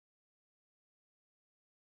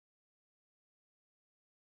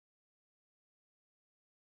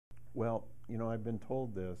Well, I've been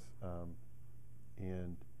told this,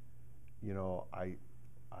 and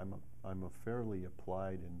I'm a fairly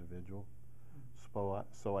applied individual,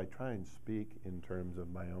 so I try and speak in terms of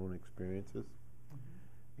my own experiences.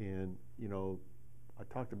 And I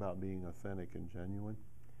talked about being authentic and genuine.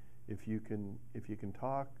 If you can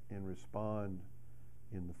talk and respond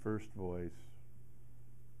in the first voice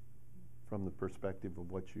from the perspective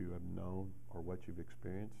of what you have known or what you've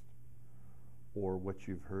experienced or what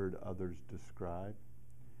you've heard others describe,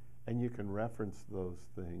 and you can reference those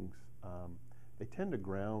things, they tend to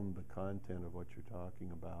ground the content of what you're talking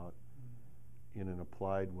about in an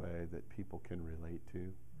applied way that people can relate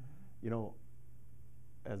to.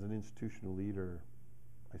 As an institutional leader,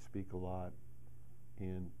 I speak a lot,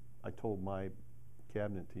 and I told my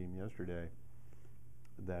cabinet team yesterday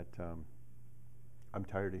that I'm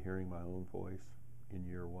tired of hearing my own voice in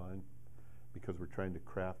year one because we're trying to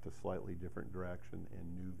craft a slightly different direction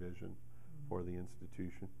and new vision for the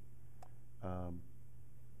institution.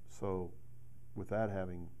 So with that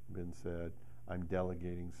having been said, I'm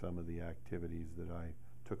delegating some of the activities that I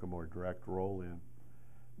took a more direct role in.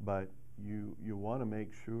 But you want to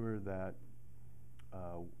make sure that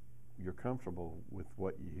you're comfortable with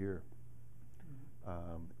what you hear.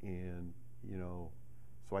 And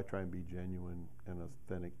so I try and be genuine and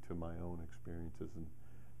authentic to my own experiences and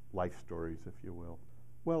life stories, if you will.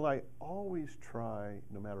 Well, I always try,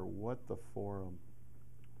 no matter what the forum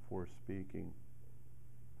for speaking,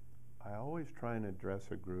 I always try and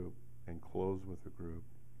address a group and close with a group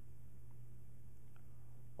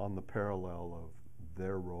on the parallel of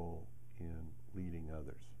their role in leading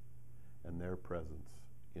others and their presence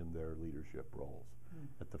in their leadership roles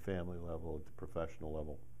at the family level, at the professional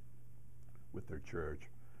level, with their church,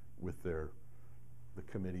 with the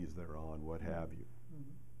committees they're on, what have you.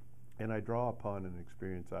 And I draw upon an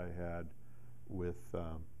experience I had with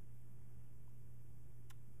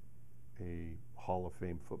a Hall of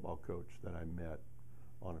Fame football coach that I met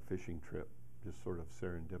on a fishing trip, just sort of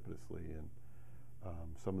serendipitously, and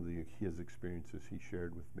some of his experiences he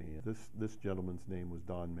shared with me. This gentleman's name was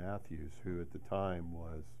Don Matthews, who at the time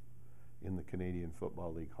was in the Canadian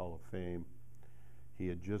Football League Hall of Fame. He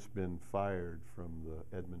had just been fired from the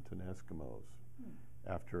Edmonton Eskimos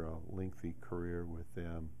after a lengthy career with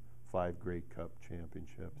them, 5 Grey Cup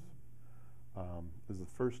championships. It was the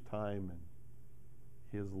first time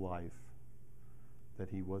in his life that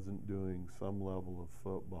he wasn't doing some level of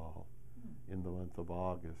football in the month of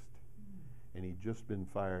August. And he'd just been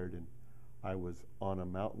fired, and I was on a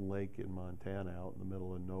mountain lake in Montana out in the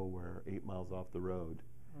middle of nowhere, 8 miles off the road.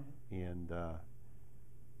 And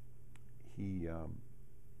he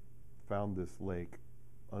found this lake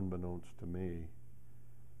unbeknownst to me,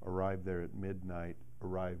 arrived there at midnight,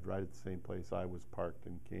 arrived right at the same place I was parked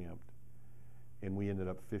and camped. And we ended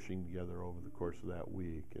up fishing together over the course of that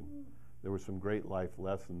week. And there were some great life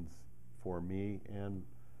lessons for me and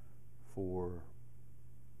for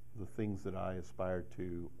the things that I aspire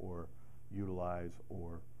to or utilize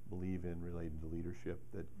or believe in related to leadership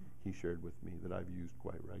that he shared with me that I've used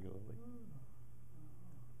quite regularly.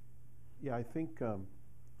 Yeah, I think the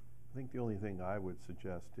only thing I would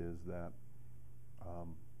suggest is that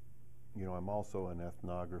I'm also an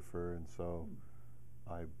ethnographer, and so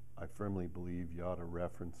I firmly believe you ought to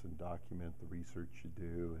reference and document the research you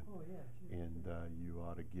do, and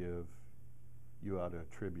you ought to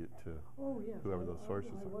attribute to whoever those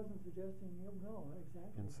sources are. I wasn't suggesting, no,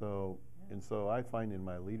 exactly. And so I find in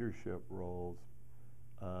my leadership roles,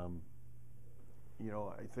 I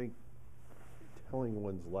think telling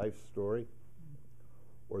one's life story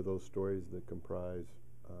or those stories that comprise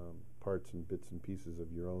parts and bits and pieces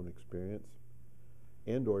of your own experience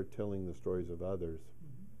and or telling the stories of others,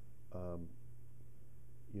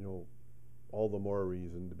 all the more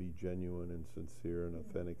reason to be genuine and sincere and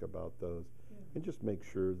authentic about those, and just make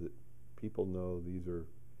sure that people know these are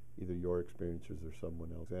either your experiences or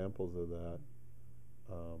someone else. Examples of that,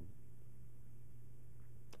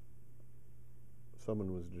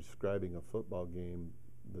 someone was describing a football game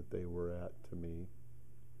that they were at to me.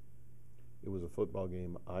 It was a football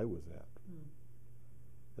game I was at,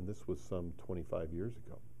 and this was some 25 years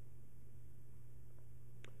ago.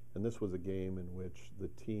 And this was a game in which the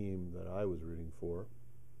team that I was rooting for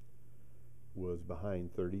was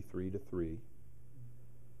behind 33-3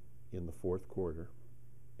 in the fourth quarter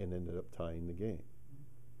and ended up tying the game.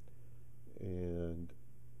 And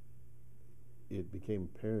it became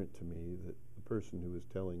apparent to me that the person who was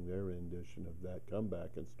telling their rendition of that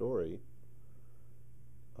comeback and story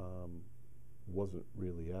wasn't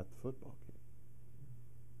really at the football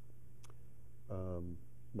game.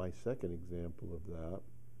 My second example of that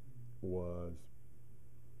was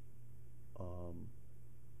um,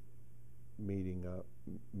 meeting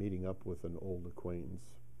up with an old acquaintance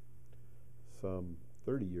some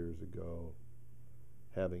 30 years ago,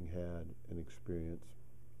 having had an experience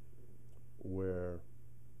where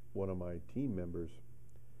one of my team members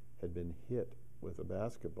had been hit with a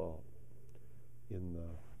basketball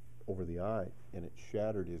over the eye, and it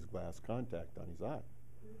shattered his glass contact on his eye.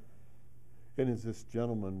 And as this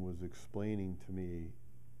gentleman was explaining to me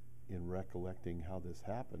in recollecting how this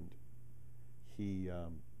happened, he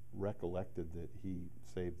recollected that he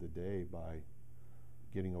saved the day by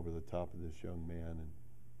getting over the top of this young man,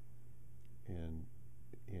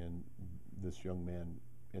 and this young man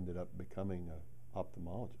ended up becoming an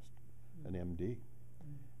ophthalmologist, an MD.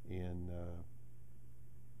 And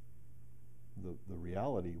the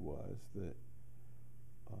reality was that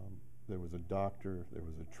there was a doctor, there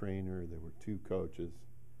was a trainer, there were two coaches,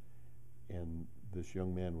 and this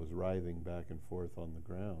young man was writhing back and forth on the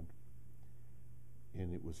ground.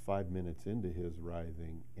 And it was 5 minutes into his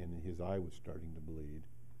writhing, and his eye was starting to bleed.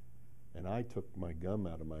 And I took my gum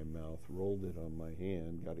out of my mouth, rolled it on my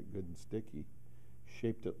hand, got it good and sticky,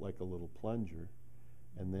 shaped it like a little plunger,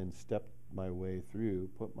 and then stepped my way through,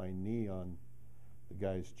 put my knee on the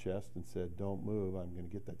guy's chest and said, "Don't move, I'm going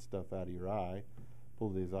to get that stuff out of your eye."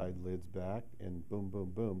 Pulled his eyelids back, and boom,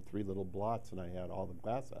 boom, boom, 3 little blots, and I had all the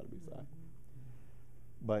glass out of his eye.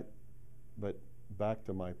 But back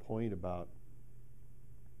to my point about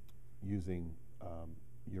using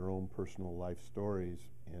your own personal life stories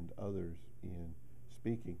and others in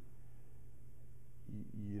speaking,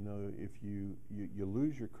 you know, if you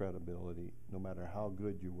lose your credibility, no matter how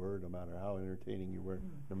good you were, no matter how entertaining you were,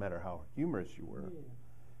 no matter how humorous you were,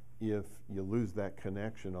 if you lose that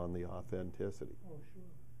connection on the authenticity. Oh,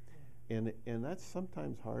 sure. And that's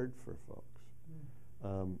sometimes hard for folks.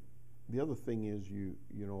 The other thing is, you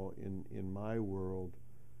know, in my world,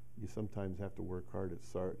 you sometimes have to work hard at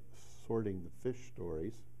sorting the fish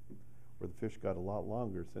stories, where the fish got a lot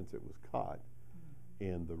longer since it was caught,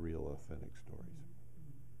 and the real authentic stories.